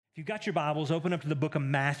If you've got your Bibles, open up to the book of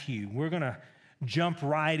Matthew. We're going to jump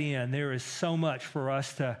right in. There is so much for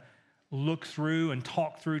us to look through and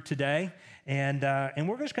talk through today. And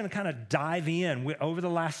we're just going to kind of dive in. Over the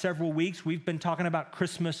last several weeks, we've been talking about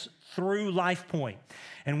Christmas through LifePoint.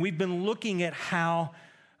 And we've been looking at how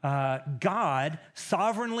God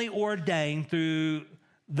sovereignly ordained through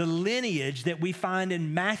the lineage that we find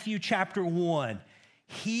in Matthew chapter 1.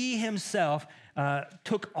 He himself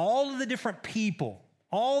took all of the different people,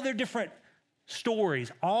 all their different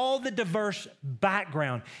stories, all the diverse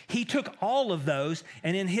background. He took all of those,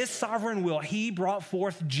 and in his sovereign will, he brought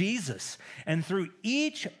forth Jesus. And through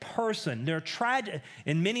each person,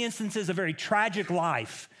 in many instances, a very tragic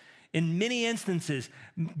life. In many instances,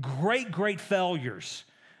 great failures.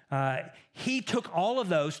 He took all of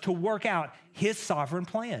those to work out his sovereign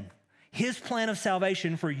plan, his plan of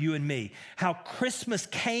salvation for you and me. How Christmas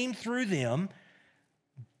came through them,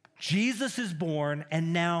 Jesus is born,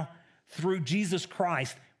 and now through Jesus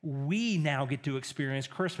Christ, we now get to experience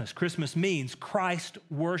Christmas. Christmas means Christ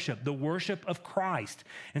worship, the worship of Christ.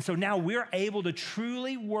 And so now we're able to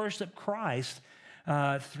truly worship Christ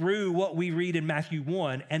through what we read in Matthew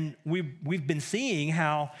 1. And we've been seeing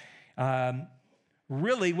how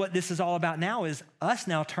really what this is all about now is us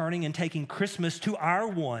now turning and taking Christmas to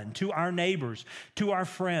our neighbors, to our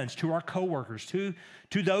friends, to our coworkers, to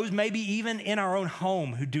those maybe even in our own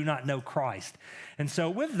home who do not know Christ. And so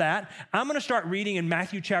with that, I'm going to start reading in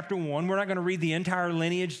Matthew chapter 1. We're not going to read the entire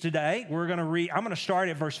lineage today. I'm going to start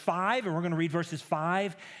at verse 5, and we're going to read verses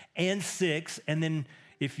 5 and 6. And then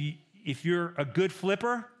if you're a good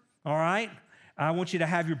flipper, all right, I want you to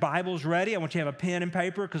have your Bibles ready. I want you to have a pen and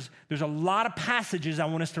paper because there's a lot of passages I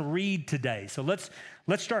want us to read today. So let's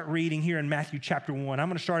start reading here in Matthew chapter 1. I'm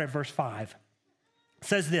going to start at verse 5. It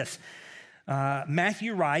says this,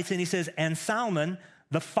 Matthew writes, and he says, "And Salmon,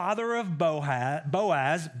 the father of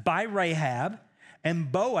Boaz by Rahab,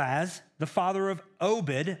 and Boaz, the father of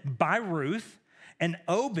Obed by Ruth, and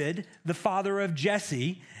Obed, the father of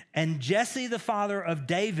Jesse, and Jesse, the father of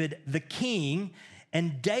David, the king,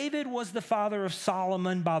 and David was the father of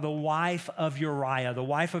Solomon by the wife of Uriah. The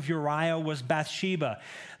wife of Uriah was Bathsheba."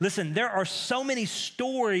 Listen, there are so many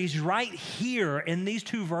stories right here in these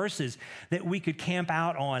two verses that we could camp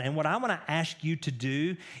out on. And what I want to ask you to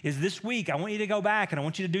do is this week, I want you to go back and I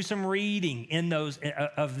want you to do some reading in those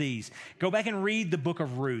of these. Go back and read the book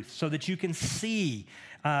of Ruth so that you can see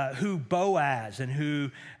who Boaz and who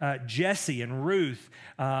Jesse and Ruth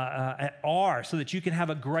are, so that you can have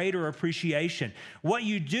a greater appreciation. What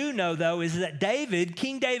you do know, though, is that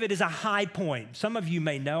King David is a high point. Some of you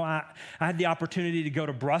may know, I had the opportunity to go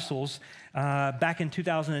to Brussels back in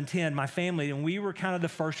 2010, my family, and we were kind of the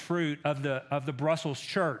first fruit of the Brussels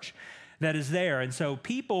church that is there. And so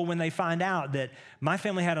people, when they find out that my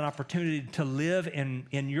family had an opportunity to live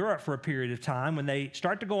in Europe for a period of time, when they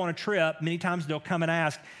start to go on a trip, many times they'll come and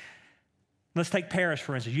ask, let's take Paris,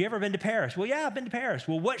 for instance. You ever been to Paris? Well, yeah, I've been to Paris.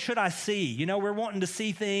 Well, what should I see? You know, we're wanting to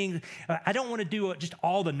see things. I don't want to do just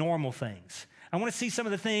all the normal things. I want to see some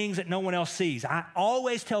of the things that no one else sees. I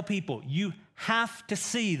always tell people, you have to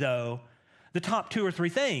see, though, the top 2 or 3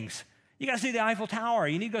 things. You got to see the Eiffel Tower.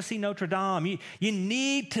 You need to go see Notre Dame. You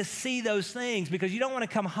need to see those things because you don't want to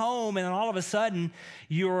come home and then all of a sudden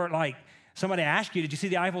you're like, somebody asked you, did you see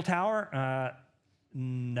the Eiffel Tower?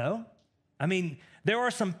 No. I mean, there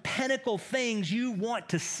are some pinnacle things you want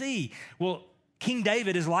to see. Well, King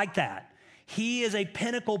David is like that. He is a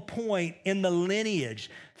pinnacle point in the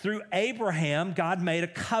lineage. Through Abraham, God made a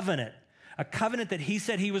covenant that he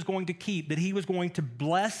said he was going to keep, that he was going to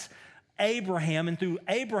bless Abraham, and through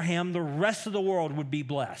Abraham, the rest of the world would be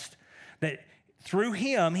blessed. That through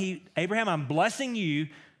him, Abraham, I'm blessing you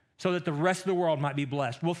so that the rest of the world might be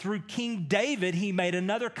blessed. Well, through King David, he made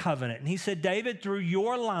another covenant. And he said, David, through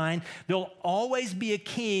your line, there'll always be a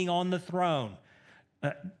king on the throne.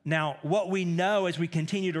 Now, what we know as we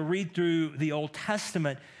continue to read through the Old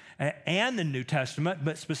Testament and the New Testament,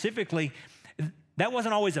 but specifically, that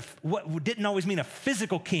didn't always mean a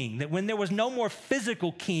physical king, that when there was no more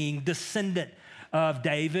physical king, descendant of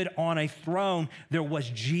David on a throne, there was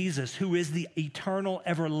Jesus, who is the eternal,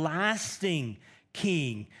 everlasting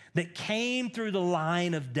king that came through the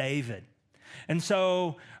line of David. And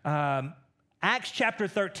so, Acts chapter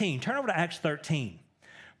 13, turn over to Acts 13.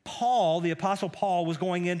 Paul, the Apostle Paul, was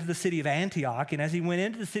going into the city of Antioch, and as he went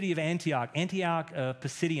into the city of Antioch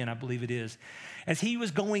Pisidian, I believe it is, as he was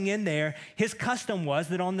going in there, his custom was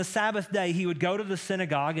that on the Sabbath day, he would go to the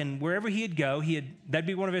synagogue, and wherever he'd go, that'd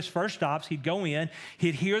be one of his first stops. He'd go in,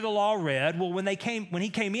 he'd hear the law read. Well, when he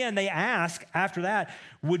came in, they asked after that,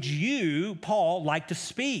 would you, Paul, like to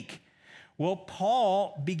speak? Well,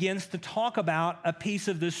 Paul begins to talk about a piece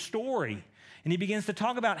of this story. And he begins to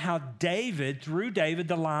talk about how David, through David,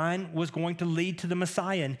 the line was going to lead to the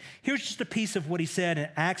Messiah. And here's just a piece of what he said in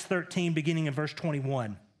Acts 13, beginning in verse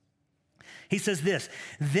 21. He says this,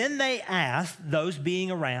 then they asked, those being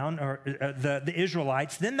around, or the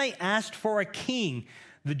Israelites, then they asked for a king.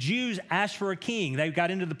 The Jews asked for a king. They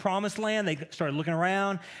got into the promised land. They started looking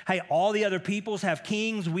around. Hey, all the other peoples have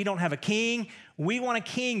kings. We don't have a king. We want a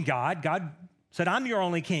king, God. God said, I'm your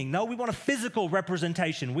only king. No, we want a physical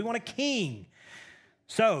representation. We want a king.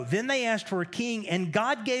 So then they asked for a king, and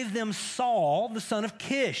God gave them Saul, the son of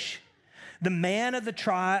Kish, a man of the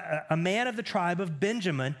tribe of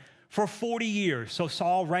Benjamin, for 40 years. So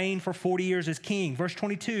Saul reigned for 40 years as king. Verse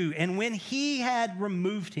 22, and when he had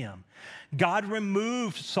removed him, God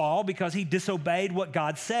removed Saul because he disobeyed what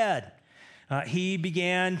God said. He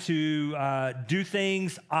began to do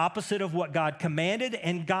things opposite of what God commanded,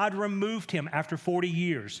 and God removed him after 40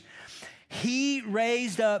 years. He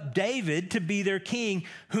raised up David to be their king,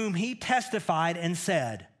 whom he testified and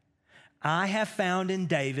said, I have found in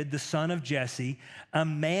David, the son of Jesse, a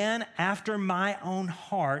man after my own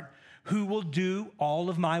heart who will do all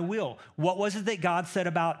of my will. What was it that God said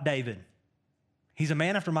about David? He's a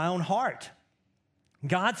man after my own heart.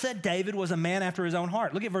 God said David was a man after his own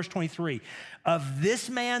heart. Look at verse 23. Of this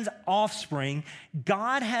man's offspring,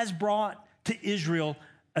 God has brought to Israel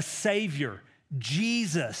a Savior,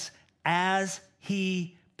 Jesus, as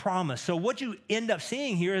he promised. So what you end up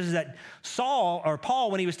seeing here is that Saul, or Paul,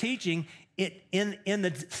 when he was teaching it in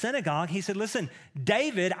the synagogue, he said, listen,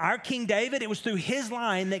 David, our King David, it was through his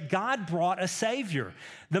line that God brought a Savior,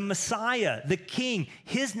 the Messiah, the King.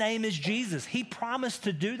 His name is Jesus. He promised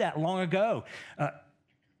to do that long ago.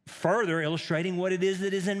 Further illustrating what it is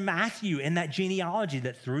that is in Matthew, in that genealogy,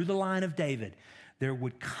 that through the line of David, there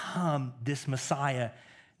would come this Messiah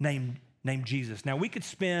named Jesus. Now, we could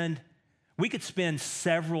spend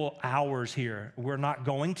several hours here. We're not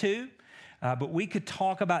going to, but we could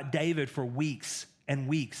talk about David for weeks and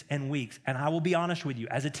weeks and weeks. And I will be honest with you,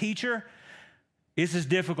 as a teacher, this is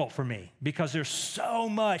difficult for me because there's so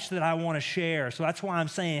much that I want to share. So that's why I'm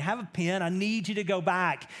saying, have a pen. I need you to go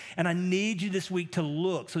back, and I need you this week to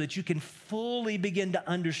look so that you can fully begin to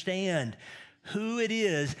understand who it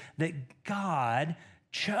is that God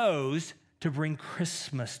chose to bring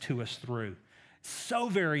Christmas to us through. So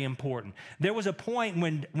very important. There was a point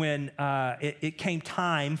when it came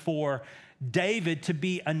time for David to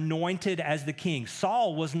be anointed as the king.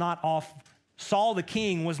 Saul the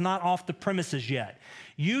king was not off the premises yet.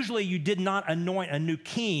 Usually you did not anoint a new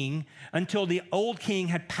king until the old king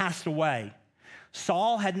had passed away.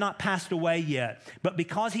 Saul had not passed away yet, but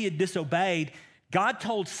because he had disobeyed, God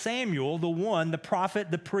told Samuel, the prophet,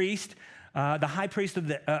 the priest, the high priest of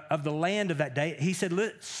the land of that day, he said,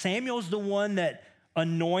 Samuel's the one that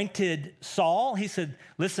anointed Saul. He said,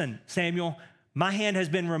 listen, Samuel, my hand has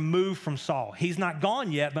been removed from Saul. He's not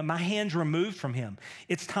gone yet, but my hand's removed from him.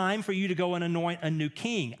 It's time for you to go and anoint a new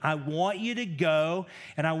king. I want you to go,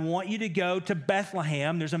 and I want you to go to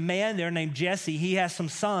Bethlehem. There's a man there named Jesse. He has some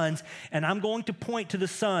sons, and I'm going to point to the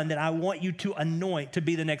son that I want you to anoint to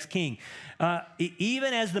be the next king.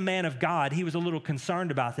 Even as the man of God, he was a little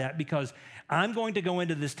concerned about that because I'm going to go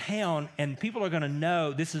into this town, and people are going to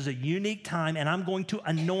know this is a unique time, and I'm going to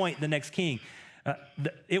anoint the next king.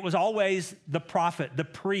 It was always the prophet, the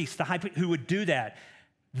priest, the high priest who would do that.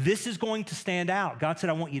 This is going to stand out. God said,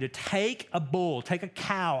 I want you to take a bull, take a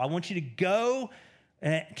cow. I want you to go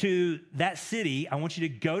to that city. I want you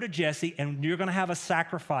to go to Jesse, and you're going to have a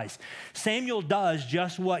sacrifice. Samuel does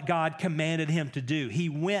just what God commanded him to do. He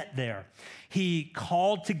went there. He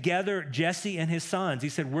called together Jesse and his sons. He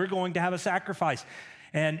said, we're going to have a sacrifice.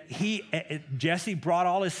 And Jesse brought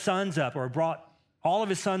all his sons up, or brought all of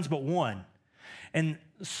his sons but one. And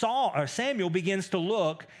Samuel begins to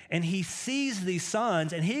look, and he sees these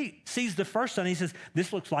sons, and he sees the first son. He says,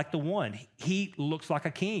 this looks like the one. He looks like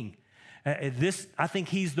a king. I think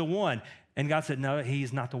he's the one. And God said, no,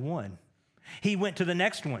 he's not the one. He went to the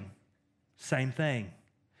next one, same thing.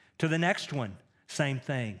 To the next one, same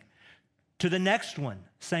thing. To the next one,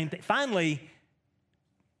 same thing. Finally,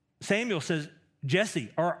 Samuel says,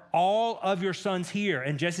 Jesse, are all of your sons here?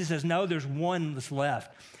 And Jesse says, no, there's one that's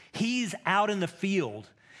left. He's out in the field.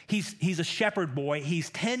 He's a shepherd boy. He's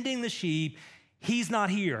tending the sheep. He's not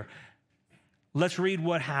here. Let's read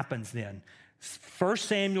what happens then. 1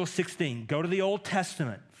 Samuel 16. Go to the Old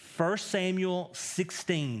Testament. 1 Samuel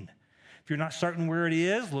 16. If you're not certain where it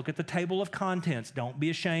is, look at the table of contents. Don't be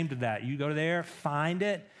ashamed of that. You go there, find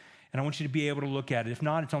it, and I want you to be able to look at it. If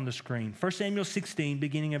not, it's on the screen. 1 Samuel 16,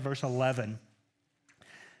 beginning at verse 11.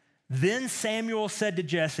 Then Samuel said to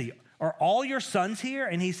Jesse, Are all your sons here?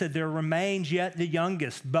 And he said, there remains yet the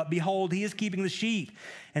youngest, but behold, he is keeping the sheep.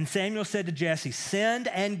 And Samuel said to Jesse, send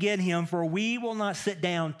and get him, for we will not sit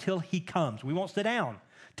down till he comes. We won't sit down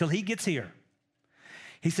till he gets here.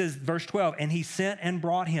 He says, verse 12, and he sent and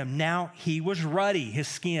brought him. Now he was ruddy, his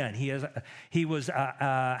skin. Had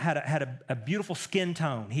a beautiful skin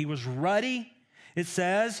tone. He was ruddy, it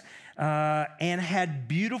says, and had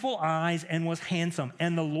beautiful eyes and was handsome.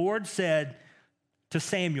 And the Lord said to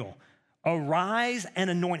Samuel, arise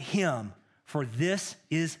and anoint him, for this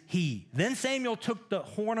is he. Then Samuel took the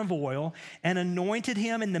horn of oil and anointed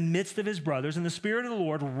him in the midst of his brothers, and the Spirit of the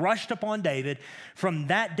Lord rushed upon David from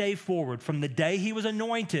that day forward. From the day he was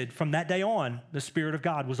anointed, from that day on, the Spirit of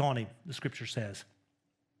God was on him, the scripture says.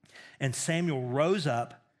 And Samuel rose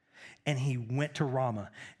up and he went to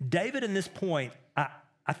Ramah. David, in this point,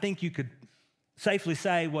 I think you could safely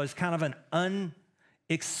say, was kind of an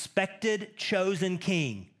unexpected chosen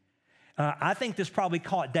king. I think this probably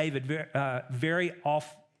caught David very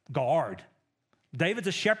off guard. David's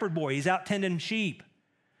a shepherd boy. He's out tending sheep.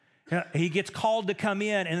 He gets called to come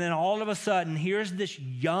in, and then all of a sudden, here's this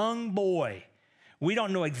young boy. We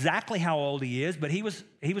don't know exactly how old he is, but he was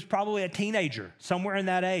probably a teenager, somewhere in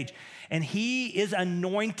that age. And he is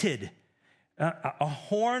anointed, a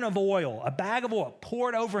horn of oil, a bag of oil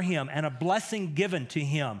poured over him, and a blessing given to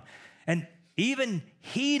him. And even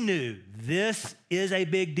he knew this is a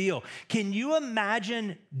big deal. Can you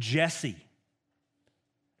imagine Jesse?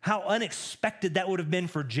 How unexpected that would have been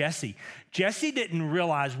for Jesse. Jesse didn't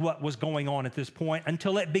realize what was going on at this point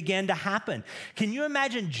until it began to happen. Can you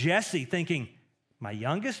imagine Jesse thinking, my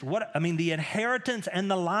youngest? What? I mean, the inheritance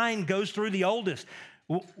and the line goes through the oldest.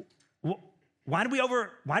 Why did we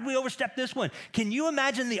overstep this one? Can you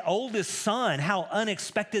imagine the oldest son, how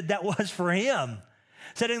unexpected that was for him?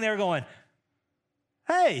 Sitting there going,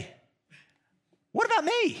 hey, what about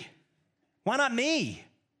me? Why not me?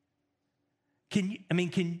 Can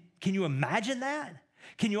you imagine that?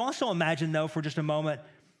 Can you also imagine, though, for just a moment,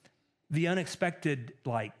 the unexpected,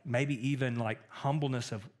 maybe even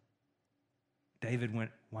humbleness of David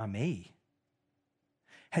went, why me?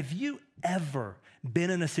 Have you ever been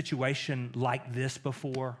in a situation like this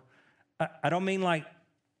before? I don't mean like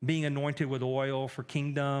being anointed with oil for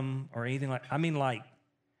kingdom or anything like, I mean like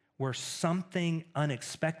where something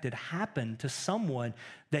unexpected happened to someone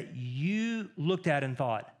that you looked at and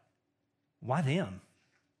thought, why them?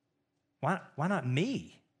 Why not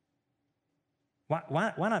me?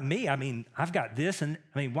 Why not me? I mean, I've got this, and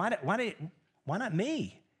I mean, why not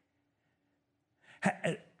me?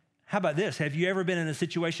 How about this? Have you ever been in a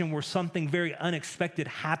situation where something very unexpected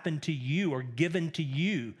happened to you or given to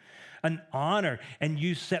you, an honor, and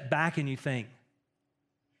you sit back and you think,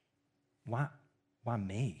 why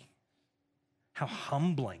me? How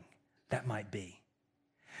humbling that might be.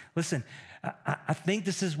 Listen, I think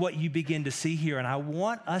this is what you begin to see here, and I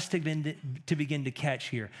want us to begin to catch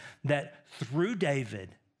here that through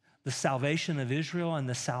David, the salvation of Israel and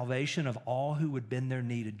the salvation of all who would bend their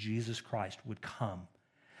knee to Jesus Christ would come.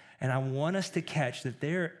 And I want us to catch that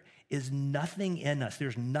there is nothing in us,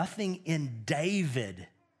 there's nothing in David.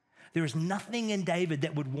 There is nothing in David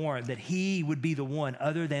that would warrant that he would be the one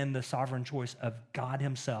other than the sovereign choice of God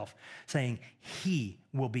himself saying, he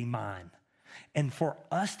will be mine. And for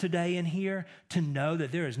us today in here to know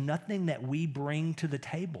that there is nothing that we bring to the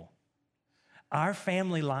table. Our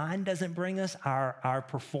family line doesn't bring us. Our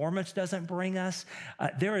performance doesn't bring us.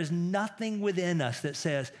 There is nothing within us that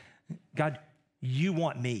says, God, you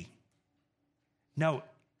want me. No,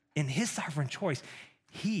 in his sovereign choice,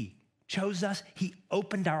 he chose us, he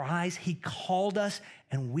opened our eyes, he called us,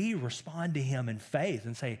 and we respond to him in faith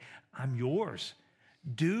and say, I'm yours.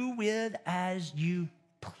 Do with as you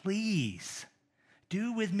please.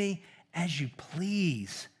 Do with me as you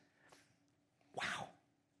please. Wow.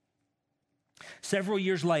 Several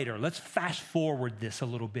years later, let's fast forward this a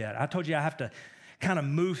little bit. I told you I have to kind of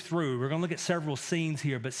move through. We're going to look at several scenes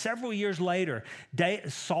here, but several years later,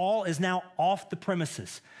 Saul is now off the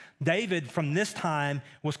premises. David, from this time,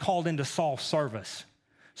 was called into Saul's service.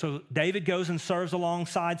 So David goes and serves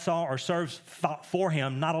alongside Saul, or serves for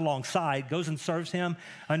him, not alongside, goes and serves him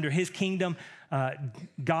under his kingdom.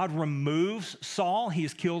 God removes Saul. He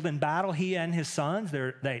is killed in battle, he and his sons.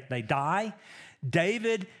 They die.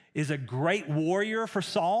 David is a great warrior for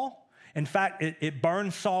Saul. In fact, it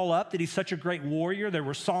burns Saul up that he's such a great warrior. There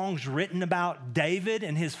were songs written about David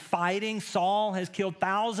and his fighting. Saul has killed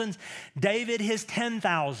thousands. David, his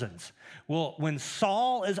 10,000s. Well, when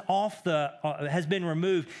Saul is has been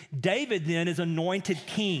removed, David then is anointed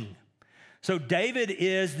king. So David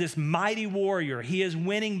is this mighty warrior. He is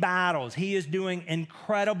winning battles. He is doing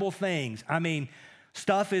incredible things. I mean,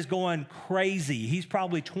 Stuff is going crazy. He's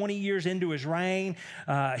probably 20 years into his reign.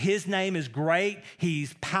 His name is great.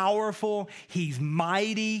 He's powerful. He's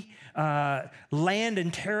mighty. Land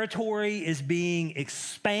and territory is being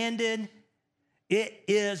expanded. It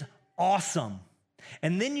is awesome.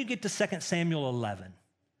 And then you get to 2 Samuel 11.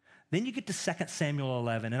 Then you get to 2 Samuel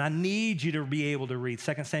 11, and I need you to be able to read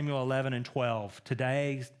 2 Samuel 11 and 12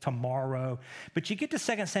 today, tomorrow. But you get to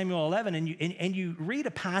 2 Samuel 11, and you read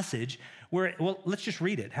a passage where, well, let's just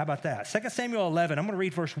read it. How about that? 2 Samuel 11, I'm going to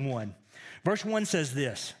read verse 1. Verse 1 says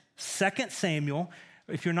this, 2 Samuel,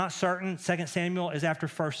 if you're not certain, 2 Samuel is after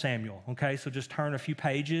 1 Samuel, okay? So just turn a few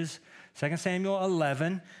pages. 2 Samuel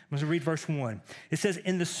 11, I'm going to read verse 1. It says,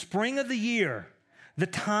 in the spring of the year, the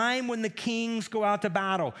time when the kings go out to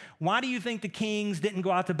battle. Why do you think the kings didn't go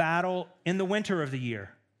out to battle in the winter of the year?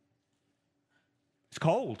 It's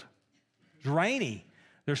cold. It's rainy.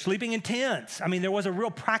 They're sleeping in tents. I mean, there was a real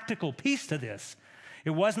practical piece to this.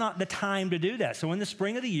 It was not the time to do that. So in the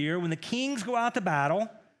spring of the year, when the kings go out to battle,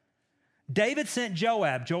 David sent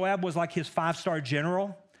Joab. Joab was like his 5-star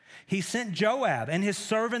general. He sent Joab and his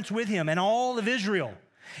servants with him and all of Israel.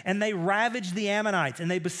 And they ravaged the Ammonites and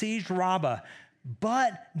they besieged Rabbah.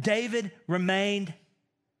 But David remained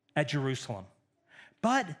at Jerusalem.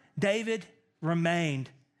 But David remained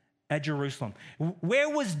at Jerusalem. Where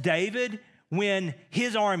was David when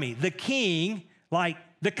his army, the king, like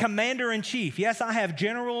the commander-in-chief? Yes, I have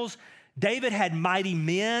generals. David had mighty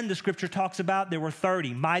men. The scripture talks about there were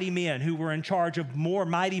 30 mighty men who were in charge of more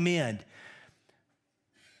mighty men.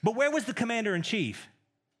 But where was the commander-in-chief?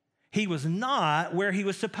 He was not where he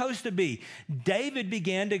was supposed to be. David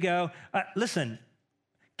began to go, listen,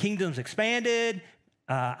 kingdom's expanded.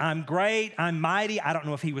 I'm great. I'm mighty. I don't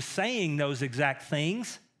know if he was saying those exact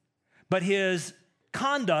things, but his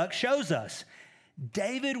conduct shows us.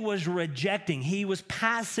 David was rejecting. He was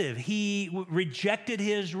passive. He rejected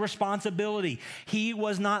his responsibility. He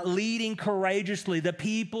was not leading courageously the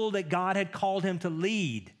people that God had called him to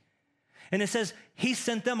lead. And it says he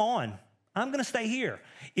sent them on. I'm going to stay here.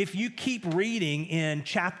 If you keep reading in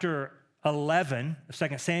chapter 11 of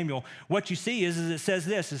 2 Samuel, what you see is it says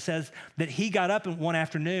this. It says that he got up one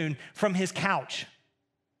afternoon from his couch.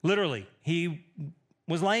 Literally, he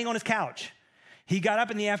was laying on his couch. He got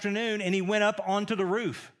up in the afternoon and he went up onto the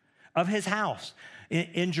roof of his house.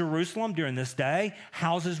 In Jerusalem during this day,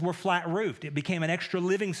 houses were flat roofed. It became an extra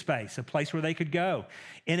living space, a place where they could go.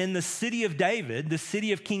 And in the city of David, the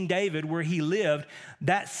city of King David where he lived,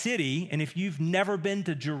 that city, and if you've never been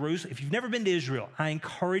to Jerusalem, if you've never been to Israel, I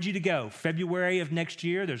encourage you to go. February of next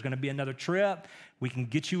year, there's going to be another trip. We can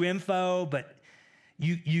get you info, but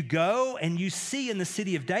you go and you see in the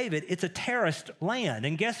city of David, it's a terraced land.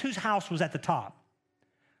 And guess whose house was at the top?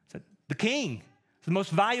 It's the king. It's the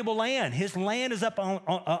most valuable land. His land is up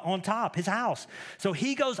on top, his house. So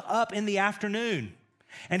he goes up in the afternoon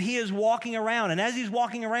and he is walking around. And as he's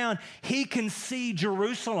walking around, he can see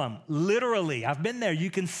Jerusalem. Literally, I've been there.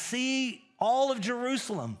 You can see all of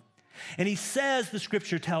Jerusalem. And he says, the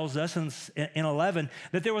scripture tells us in 11,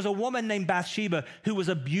 that there was a woman named Bathsheba who was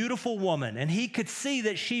a beautiful woman. And he could see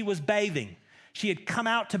that she was bathing. She had come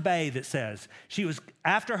out to bathe, it says. She was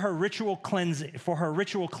after her ritual cleansing, for her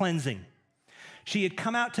ritual cleansing. She had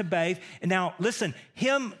come out to bathe. And now, listen,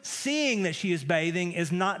 him seeing that she is bathing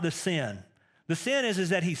is not the sin. The sin is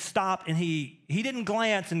that he stopped and he didn't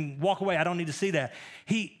glance and walk away. I don't need to see that.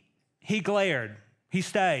 He glared. He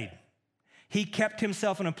stayed. He kept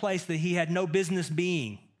himself in a place that he had no business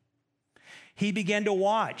being. He began to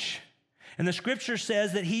watch. And the scripture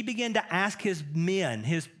says that he began to ask his men,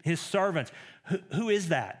 his servants, who is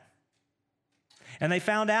that? And they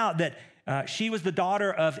found out that she was the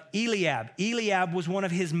daughter of Eliab. Eliab was one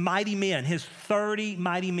of his mighty men, his 30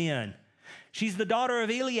 mighty men. She's the daughter of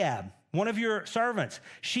Eliab, one of your servants.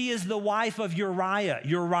 She is the wife of Uriah.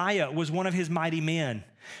 Uriah was one of his mighty men.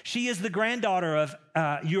 She is the granddaughter of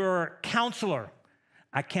your counselor.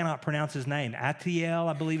 I cannot pronounce his name. Athiel,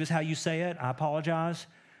 I believe is how you say it. I apologize.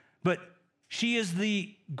 But she is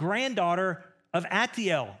the granddaughter of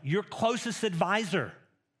Athiel, your closest advisor.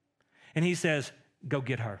 And he says, go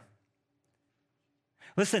get her.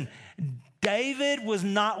 Listen, David was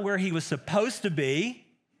not where he was supposed to be.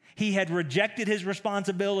 He had rejected his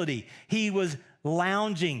responsibility. He was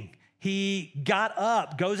lounging. He got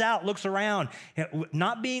up, goes out, looks around,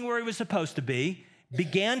 not being where he was supposed to be,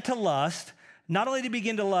 began to lust. Not only did he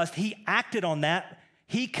begin to lust, he acted on that.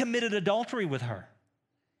 He committed adultery with her.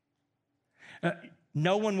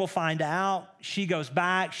 No one will find out. She goes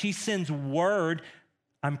back. She sends word,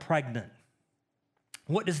 I'm pregnant.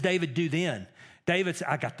 What does David do then? David said,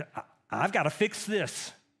 I've got to fix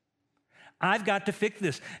this. I've got to fix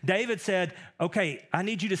this. David said, okay, I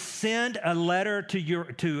need you to send a letter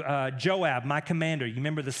to Joab, my commander. You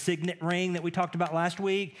remember the signet ring that we talked about last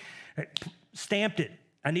week? Stamped it.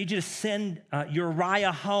 I need you to send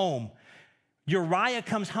Uriah home. Uriah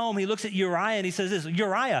comes home. He looks at Uriah and he says this,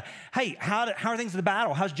 Uriah, hey, how are things in the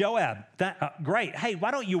battle? How's Joab? Great. Hey,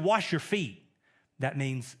 why don't you wash your feet? That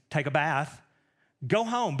means take a bath. Go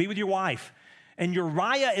home, be with your wife. And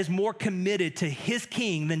Uriah is more committed to his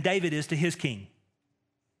king than David is to his king.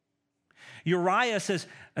 Uriah says,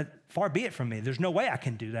 far be it from me. There's no way I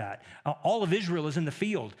can do that. All of Israel is in the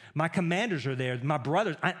field. My commanders are there. My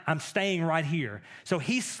brothers, I'm staying right here. So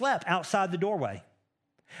he slept outside the doorway.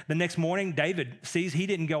 The next morning, David sees he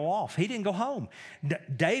didn't go off. He didn't go home.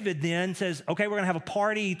 David then says, okay, we're going to have a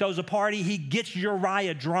party. He throws a party. He gets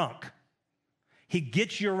Uriah drunk.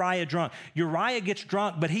 Uriah gets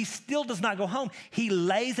drunk, but he still does not go home. He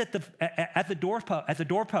lays at the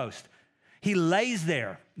doorpost. He lays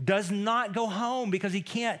there, does not go home because he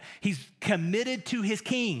can't. He's committed to his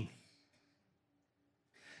king.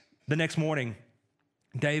 The next morning,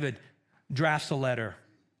 David drafts a letter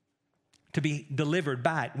to be delivered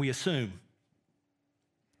back, we assume,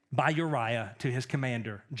 by Uriah to his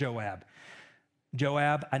commander, Joab.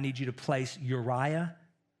 Joab, I need you to place Uriah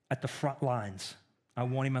at the front lines. I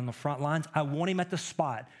want him on the front lines. I want him at the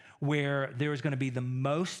spot where there is going to be the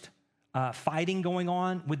most fighting going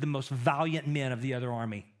on with the most valiant men of the other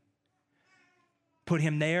army. Put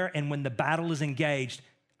him there, and when the battle is engaged,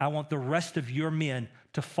 I want the rest of your men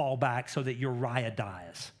to fall back so that Uriah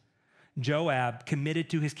dies. Joab, committed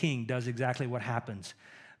to his king, does exactly what happens.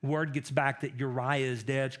 Word gets back that Uriah is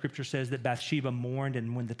dead. Scripture says that Bathsheba mourned,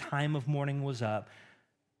 and when the time of mourning was up,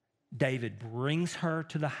 David brings her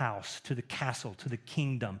to the house, to the castle, to the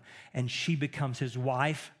kingdom, and she becomes his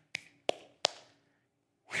wife.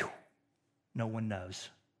 Whew. No one knows.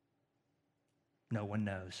 No one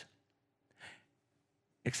knows.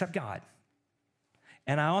 Except God.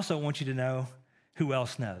 And I also want you to know who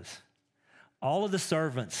else knows. All of the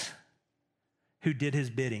servants who did his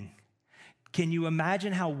bidding. Can you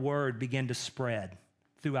imagine how word began to spread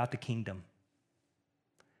throughout the kingdom?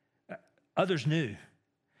 Others knew.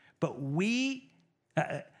 But we,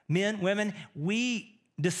 men, women, we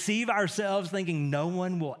deceive ourselves thinking no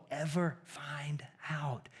one will ever find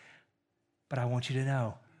out. But I want you to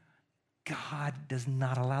know, God does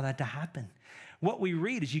not allow that to happen. What we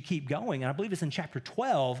read as you keep going, and I believe it's in chapter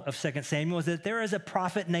 12 of 2 Samuel, is that there is a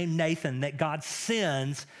prophet named Nathan that God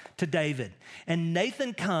sends to David. And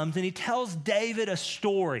Nathan comes and he tells David a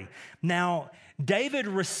story. Now, David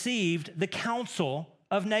received the counsel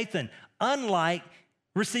of Nathan, unlike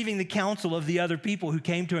receiving the counsel of the other people who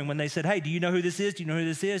came to him when they said, hey, do you know who this is? Do you know who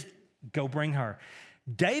this is? Go bring her.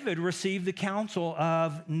 David received the counsel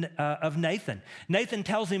of Nathan. Nathan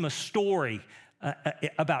tells him a story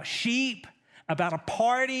about sheep, about a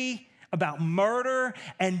party, about murder,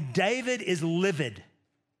 and David is livid.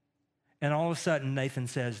 And all of a sudden, Nathan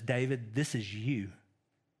says, David, this is you.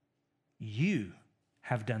 You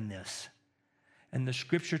have done this. And the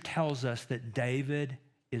scripture tells us that David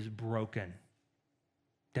is broken.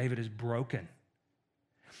 David is broken.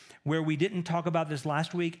 Where we didn't talk about this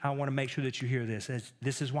last week, I want to make sure that you hear this.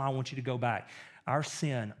 This is why I want you to go back. Our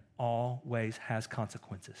sin always has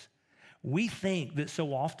consequences. We think that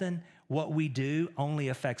so often what we do only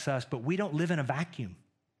affects us, but we don't live in a vacuum.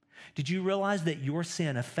 Did you realize that your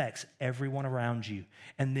sin affects everyone around you?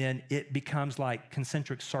 And then it becomes like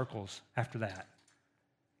concentric circles after that.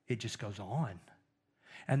 It just goes on.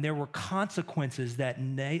 And there were consequences that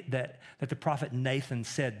the prophet Nathan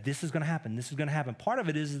said, this is going to happen, this is going to happen. Part of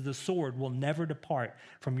it is the sword will never depart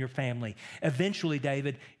from your family. Eventually,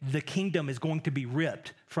 David, the kingdom is going to be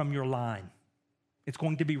ripped from your line. It's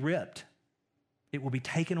going to be ripped. It will be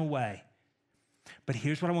taken away. But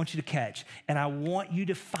here's what I want you to catch, and I want you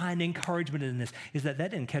to find encouragement in this, is that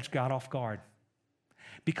didn't catch God off guard.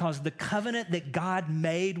 Because the covenant that God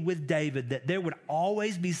made with David, that there would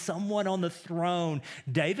always be someone on the throne,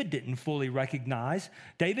 David didn't fully recognize.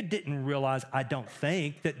 David didn't realize, I don't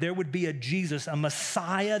think, that there would be a Jesus, a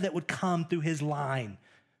Messiah that would come through his line.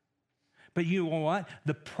 But you know what?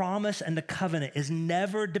 The promise and the covenant is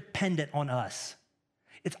never dependent on us.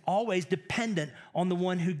 It's always dependent on the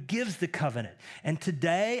one who gives the covenant. And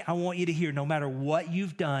today, I want you to hear, no matter what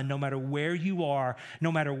you've done, no matter where you are,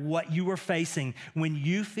 no matter what you are facing, when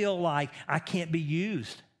you feel like I can't be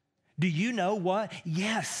used, do you know what?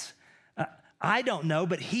 Yes. I don't know,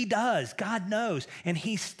 but he does. God knows. And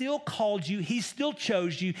he still called you. He still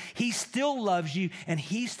chose you. He still loves you. And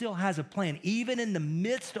he still has a plan, even in the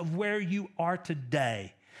midst of where you are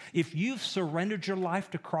today. If you've surrendered your life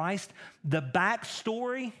to Christ, the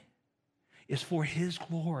backstory is for his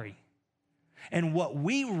glory. And what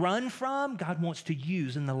we run from, God wants to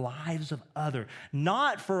use in the lives of others,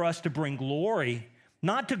 not for us to bring glory,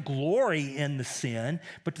 not to glory in the sin,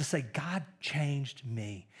 but to say, God changed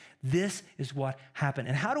me. This is what happened.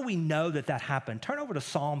 And how do we know that that happened? Turn over to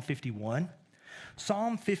Psalm 51.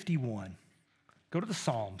 Psalm 51. Go to the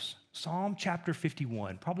Psalms. Psalm chapter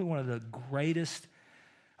 51, probably one of the greatest.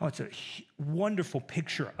 It's a wonderful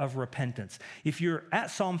picture of repentance. If you're at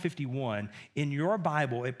Psalm 51, in your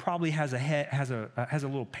Bible, it probably has a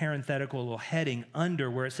little parenthetical, a little heading under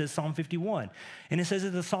where it says Psalm 51. And it says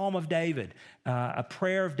it's a psalm of David, a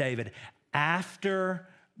prayer of David after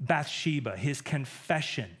Bathsheba, his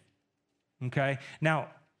confession. Okay? Now,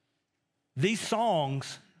 these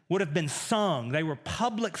songs would have been sung. They were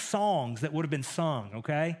public songs that would have been sung,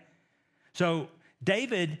 okay? So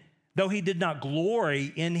David, though he did not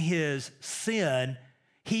glory in his sin,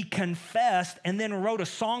 he confessed and then wrote a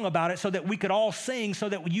song about it so that we could all sing, so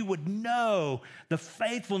that you would know the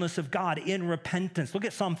faithfulness of God in repentance. Look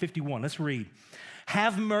at Psalm 51. Let's read.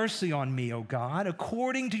 Have mercy on me, O God,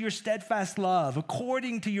 according to your steadfast love,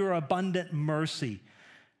 according to your abundant mercy.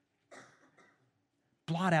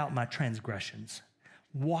 Blot out my transgressions.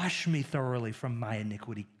 Wash me thoroughly from my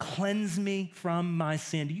iniquity. Cleanse me from my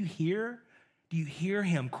sin. Do you hear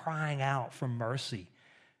him crying out for mercy,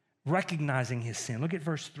 recognizing his sin? Look at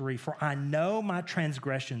verse 3. For I know my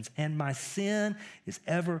transgressions, and my sin is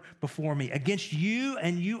ever before me. Against you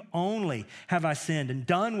and you only have I sinned and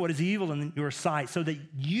done what is evil in your sight, so that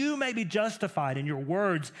you may be justified in your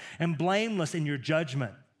words and blameless in your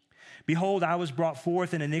judgment. Behold, I was brought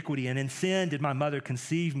forth in iniquity, and in sin did my mother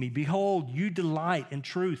conceive me. Behold, you delight in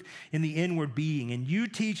truth in the inward being, and you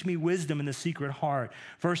teach me wisdom in the secret heart.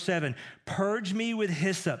 Verse 7, purge me with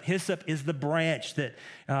hyssop. Hyssop is the branch that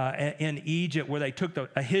in Egypt where they took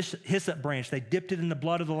a hyssop branch, they dipped it in the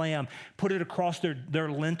blood of the lamb, put it across their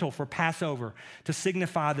lintel for Passover to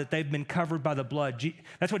signify that they've been covered by the blood.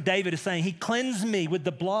 That's what David is saying. He cleansed me with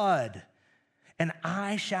the blood, and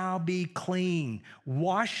I shall be clean.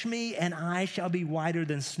 Wash me, and I shall be whiter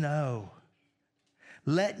than snow.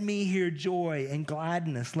 Let me hear joy and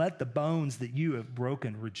gladness. Let the bones that you have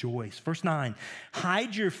broken rejoice. Verse 9,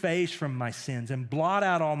 hide your face from my sins and blot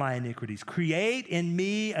out all my iniquities. Create in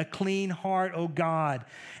me a clean heart, O God,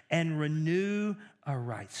 and renew a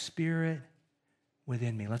right spirit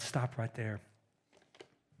within me. Let's stop right there.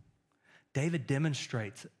 David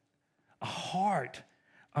demonstrates a heart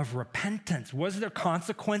of repentance. Was there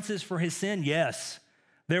consequences for his sin? Yes,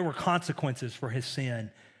 there were consequences for his sin.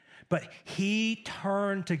 But he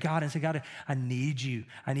turned to God and said, God, I need you.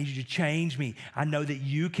 I need you to change me. I know that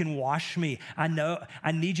you can wash me. I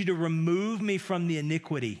need you to remove me from the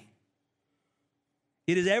iniquity.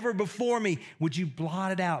 It is ever before me. Would you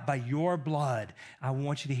blot it out by your blood? I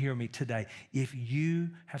want you to hear me today. If you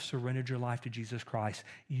have surrendered your life to Jesus Christ,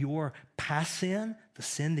 your past sin, the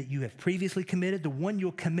sin that you have previously committed, the one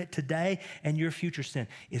you'll commit today, and your future sin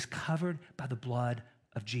is covered by the blood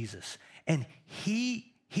of Jesus. And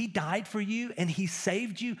He died for you, and he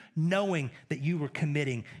saved you knowing that you were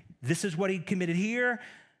committing. This is what he committed here.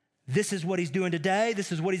 This is what he's doing today.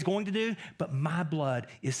 This is what he's going to do. But my blood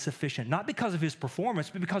is sufficient, not because of his performance,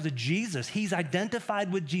 but because of Jesus. He's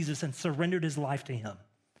identified with Jesus and surrendered his life to him.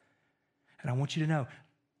 And I want you to know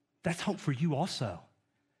that's hope for you also.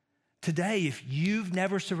 Today, if you've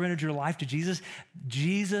never surrendered your life to Jesus,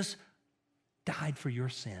 Jesus died for your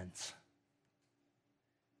sins.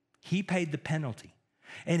 He paid the penalty.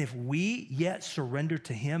 And if we yet surrender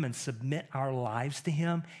to him and submit our lives to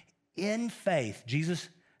him in faith, Jesus,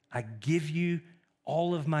 I give you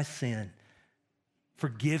all of my sin.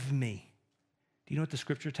 Forgive me. Do you know what the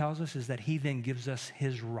scripture tells us? Is that he then gives us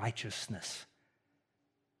his righteousness.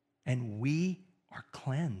 And we are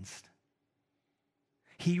cleansed.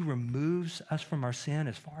 He removes us from our sin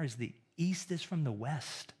as far as the east is from the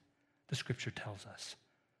west, the scripture tells us.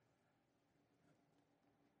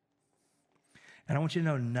 And I want you to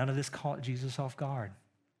know none of this caught Jesus off guard.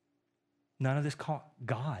 None of this caught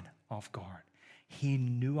God off guard. He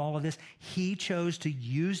knew all of this. He chose to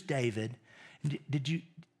use David. Did you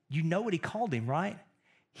know what he called him, right?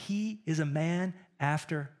 He is a man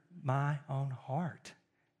after my own heart.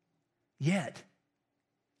 Yet,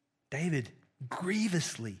 David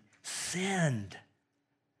grievously sinned,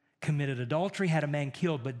 committed adultery, had a man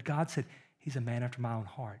killed, but God said, he's a man after my own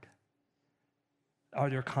heart. Are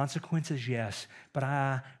there consequences? Yes, but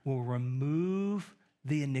I will remove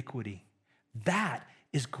the iniquity. That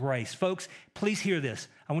is grace. Folks, please hear this.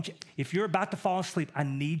 I want you, if you're about to fall asleep, I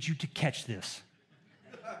need you to catch this.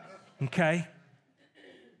 Okay?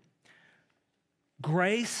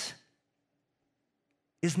 Grace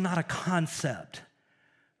is not a concept.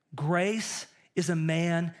 Grace is a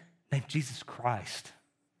man named Jesus Christ.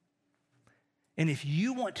 And if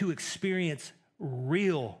you want to experience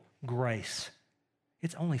real grace,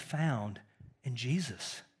 it's only found in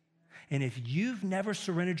Jesus. And if you've never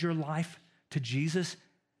surrendered your life to Jesus,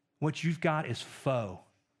 what you've got is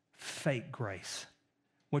fake grace.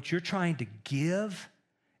 What you're trying to give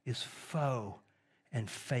is faux and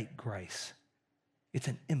fake grace. It's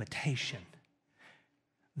an imitation.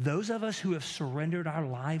 Those of us who have surrendered our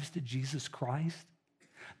lives to Jesus Christ,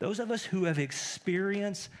 those of us who have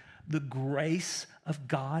experienced the grace of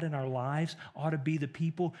God in our lives ought to be the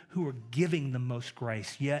people who are giving the most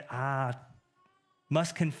grace. Yet I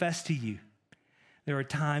must confess to you, there are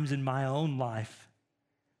times in my own life,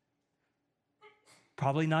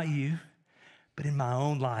 probably not you, but in my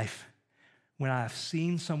own life, when I've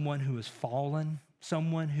seen someone who has fallen,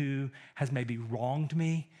 someone who has maybe wronged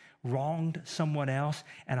me, wronged someone else,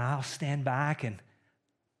 and I'll stand back and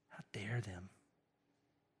how dare them.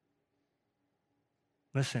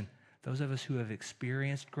 Listen, those of us who have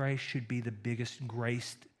experienced grace should be the biggest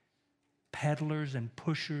grace peddlers and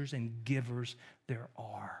pushers and givers there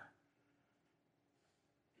are.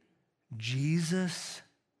 Jesus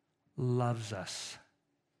loves us.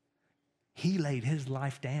 He laid his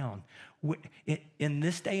life down. In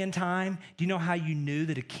this day and time, do you know how you knew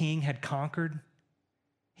that a king had conquered?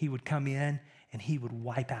 He would come in and he would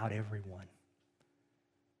wipe out everyone.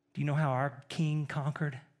 Do you know how our king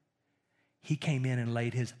conquered? He came in and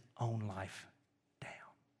laid his own life down.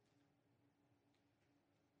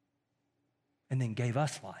 And then gave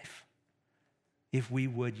us life if we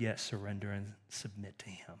would yet surrender and submit to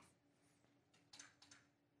him.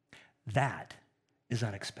 That is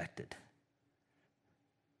unexpected.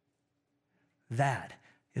 That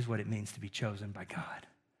is what it means to be chosen by God.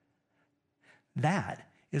 That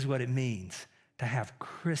is what it means to have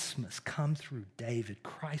Christmas come through David,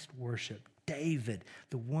 Christ worship. David,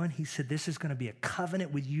 the one he said, this is going to be a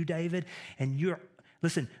covenant with you, David, and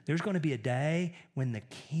listen, there's going to be a day when the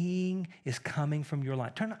king is coming from your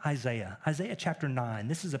line. Turn to Isaiah chapter 9.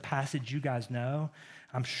 This is a passage you guys know.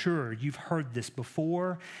 I'm sure you've heard this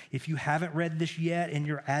before. If you haven't read this yet in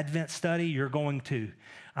your Advent study, you're going to.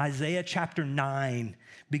 Isaiah chapter 9,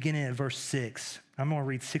 beginning at verse 6. I'm going to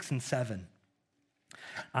read 6 and 7.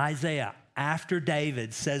 Isaiah, after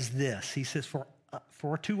David, says this. He says,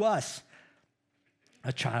 for to us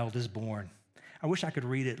a child is born. I wish I could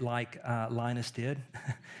read it like Linus did.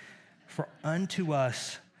 For unto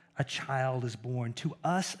us a child is born, to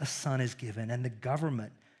us a son is given, and the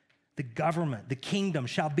government, the kingdom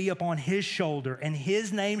shall be upon his shoulder, and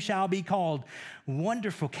his name shall be called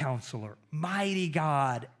Wonderful Counselor, Mighty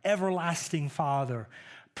God, Everlasting Father,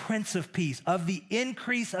 Prince of Peace. Of the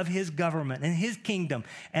increase of his government and his kingdom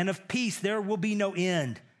and of peace there will be no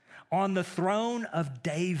end, on the throne of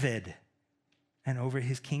David and over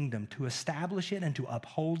his kingdom, to establish it and to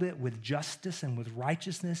uphold it with justice and with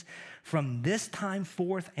righteousness from this time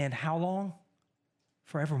forth, and how long?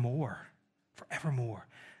 Forevermore. Forevermore.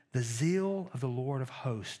 The zeal of the Lord of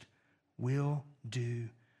hosts will do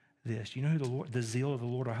this. You know who the zeal of the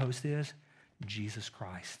Lord of hosts is? Jesus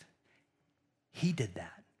Christ. He did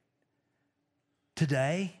that.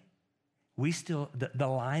 Today, the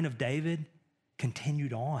line of David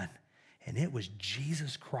continued on, and it was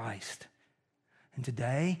Jesus Christ. And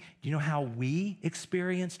today, do you know how we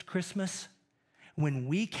experienced Christmas? When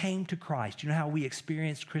we came to Christ, do you know how we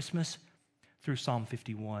experienced Christmas? Through Psalm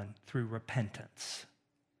 51, through repentance.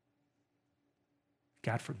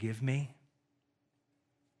 God, forgive me.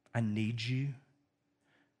 I need you.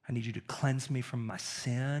 I need you to cleanse me from my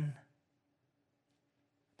sin.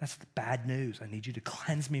 That's the bad news. I need you to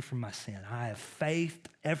cleanse me from my sin. I have faith,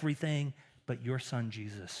 everything but your son,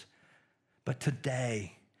 Jesus. But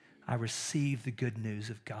today, I receive the good news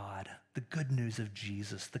of God, the good news of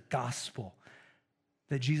Jesus, the gospel,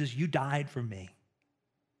 that Jesus, you died for me.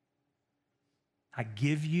 I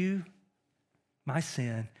give you my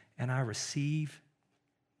sin, and I receive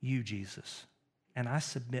you, Jesus, and I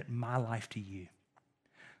submit my life to you.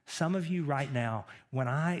 Some of you right now, when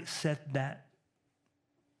I said that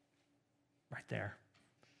right there,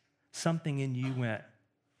 something in you went,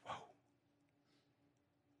 whoa,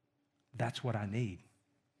 that's what I need.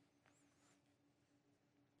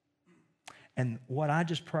 And what I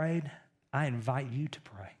just prayed, I invite you to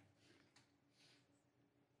pray.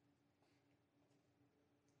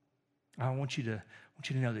 I want you to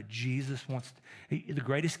know that Jesus wants, the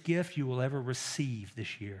greatest gift you will ever receive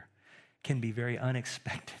this year can be very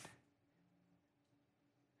unexpected.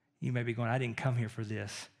 You may be going, I didn't come here for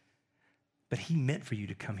this, but he meant for you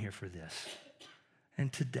to come here for this.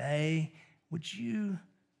 And today, would you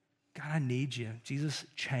God, I need you. Jesus,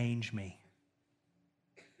 change me.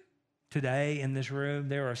 Today in this room,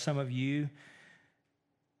 there are some of you,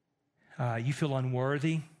 you feel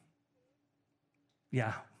unworthy.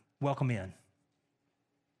 Yeah, welcome in.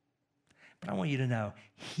 But I want you to know,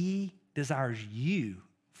 he desires you,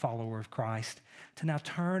 follower of Christ, to now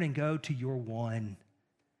turn and go to your one,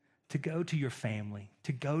 to go to your family,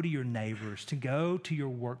 to go to your neighbors, to go to your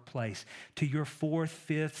workplace, to your fourth,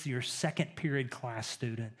 fifth, your second period class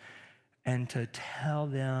student, and to tell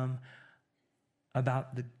them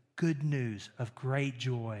about the good news of great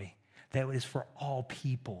joy that is for all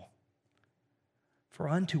people. For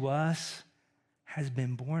unto us has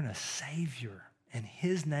been born a Savior, and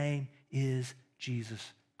his name is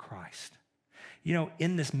Jesus Christ. You know,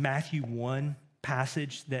 in this Matthew 1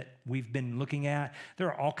 passage that we've been looking at, there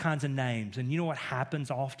are all kinds of names. And you know what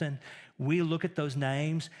happens often? We look at those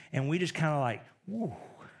names and we just kind of like, whoa.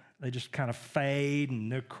 They just kind of fade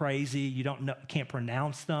and they're crazy. You can't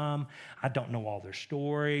pronounce them. I don't know all their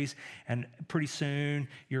stories. And pretty soon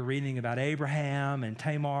you're reading about Abraham and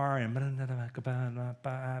Tamar and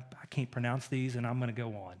I can't pronounce these and I'm going to go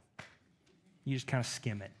on. You just kind of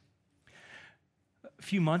skim it. A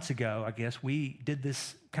few months ago, I guess, we did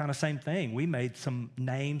this kind of same thing. We made some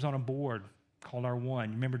names on a board called our one.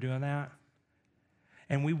 You remember doing that?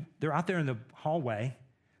 And they're out there in the hallway.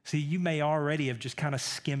 See, you may already have just kind of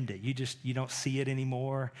skimmed it. You don't see it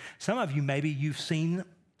anymore. Some of you, maybe you've seen them,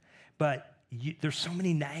 but there's so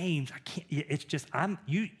many names. I can't, it's just,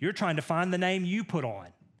 you're trying to find the name you put on.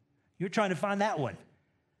 You're trying to find that one.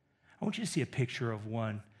 I want you to see a picture of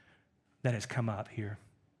one that has come up here.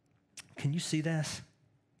 Can you see this?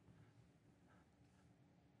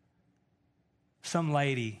 Some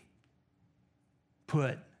lady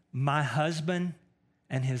put my husband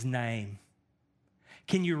and his name.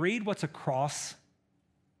 Can you read what's across?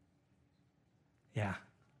 Yeah.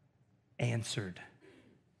 Answered.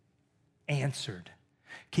 Answered.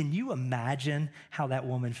 Can you imagine how that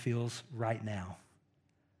woman feels right now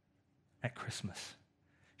at Christmas?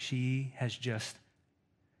 She's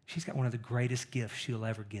got one of the greatest gifts she'll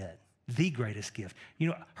ever get. The greatest gift. You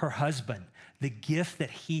know, her husband, the gift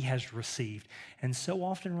that he has received. And so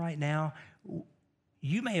often right now,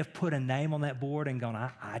 you may have put a name on that board and gone,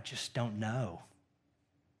 I just don't know.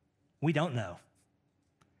 We don't know.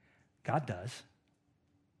 God does.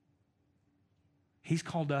 He's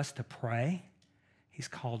called us to pray. He's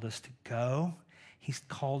called us to go. He's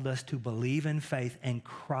called us to believe in faith and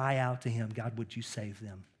cry out to him, God, would you save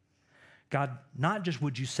them? God, not just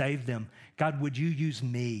would you save them, God, would you use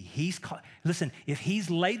me? Listen, if he's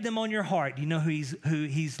laid them on your heart, you know who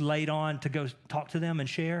he's laid on to go talk to them and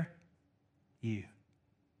share? You.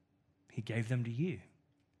 He gave them to you.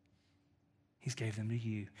 He's gave them to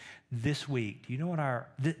you. This week, do you know what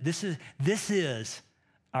this is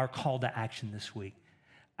our call to action this week.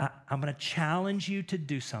 I'm going to challenge you to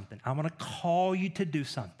do something. I'm going to call you to do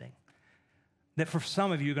something that for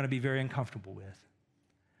some of you are going to be very uncomfortable with.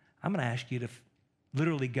 I'm going to ask you to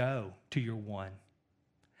literally go to your one.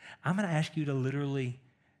 I'm going to ask you to literally,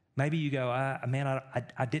 maybe you go,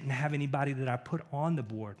 I didn't have anybody that I put on the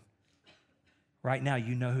board. Right now,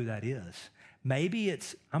 you know who that is. Maybe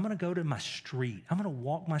I'm going to go to my street. I'm going to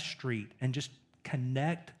walk my street and just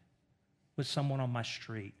connect with someone on my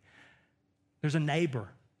street. There's a neighbor.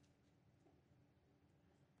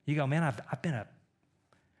 You go, man, I've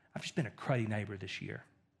just been a cruddy neighbor this year.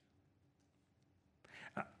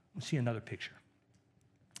 Let's see another picture.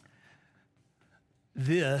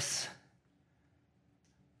 This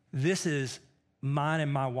is mine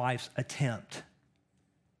and my wife's attempt,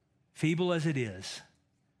 feeble as it is,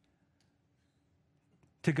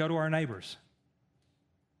 to go to our neighbors.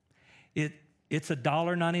 It's a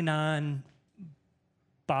 $1.99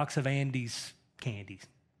 box of Andy's candies.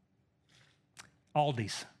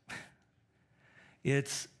 Aldi's.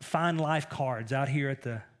 It's Fine Life cards out here at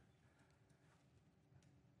the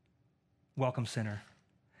Welcome Center.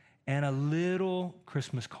 And a little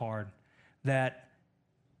Christmas card that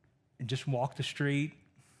just walk the street.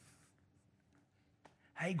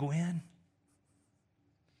 Hey, Gwen.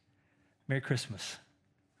 Merry Christmas.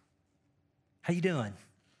 How you doing?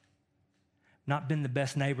 Not been the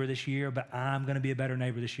best neighbor this year, but I'm going to be a better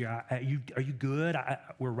neighbor this year. Are you good?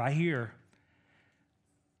 We're right here.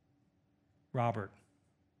 Robert,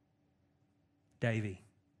 Davey,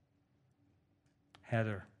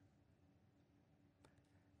 Heather.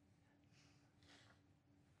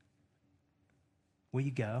 Will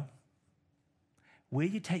you go? Will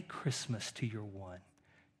you take Christmas to your one,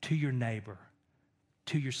 to your neighbor,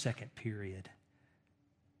 to your second period?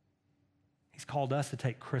 He's called us to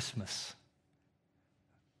take Christmas,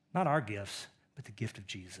 not our gifts, but the gift of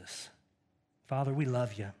Jesus. Father, we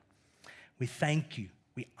love you. We thank you.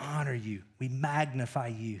 We honor you. We magnify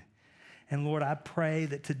you. And Lord, I pray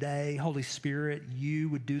that today, Holy Spirit, you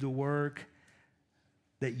would do the work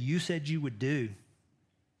that you said you would do,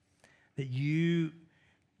 that you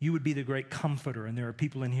would be the great comforter, and there are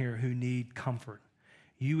people in here who need comfort.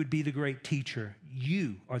 You would be the great teacher.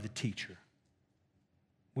 You are the teacher.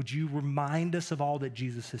 Would you remind us of all that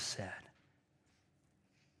Jesus has said?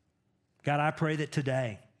 God, I pray that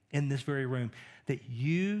today, in this very room, that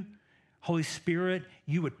you, Holy Spirit,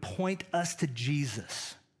 you would point us to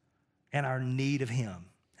Jesus and our need of him.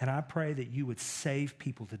 And I pray that you would save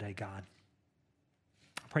people today, God.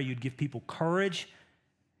 I pray you'd give people courage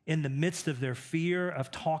in the midst of their fear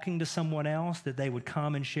of talking to someone else, that they would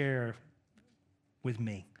come and share with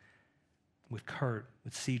me, with Kurt,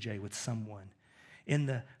 with CJ, with someone. In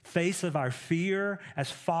the face of our fear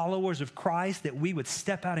as followers of Christ, that we would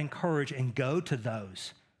step out in courage and go to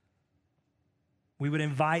those. We would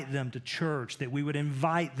invite them to church, that we would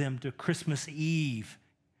invite them to Christmas Eve,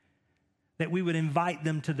 that we would invite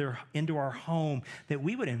them into our home, that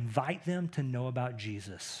we would invite them to know about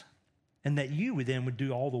Jesus, and that you would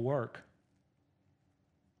do all the work.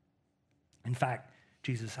 In fact,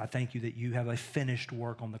 Jesus, I thank you that you have a finished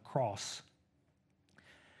work on the cross,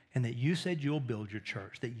 and that you said you'll build your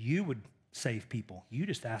church, that you would save people. You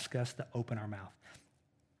just ask us to open our mouth.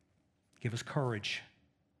 Give us courage.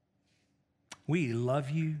 We love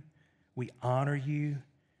you. We honor you.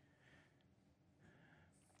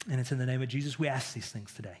 And it's in the name of Jesus we ask these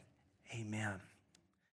things today. Amen.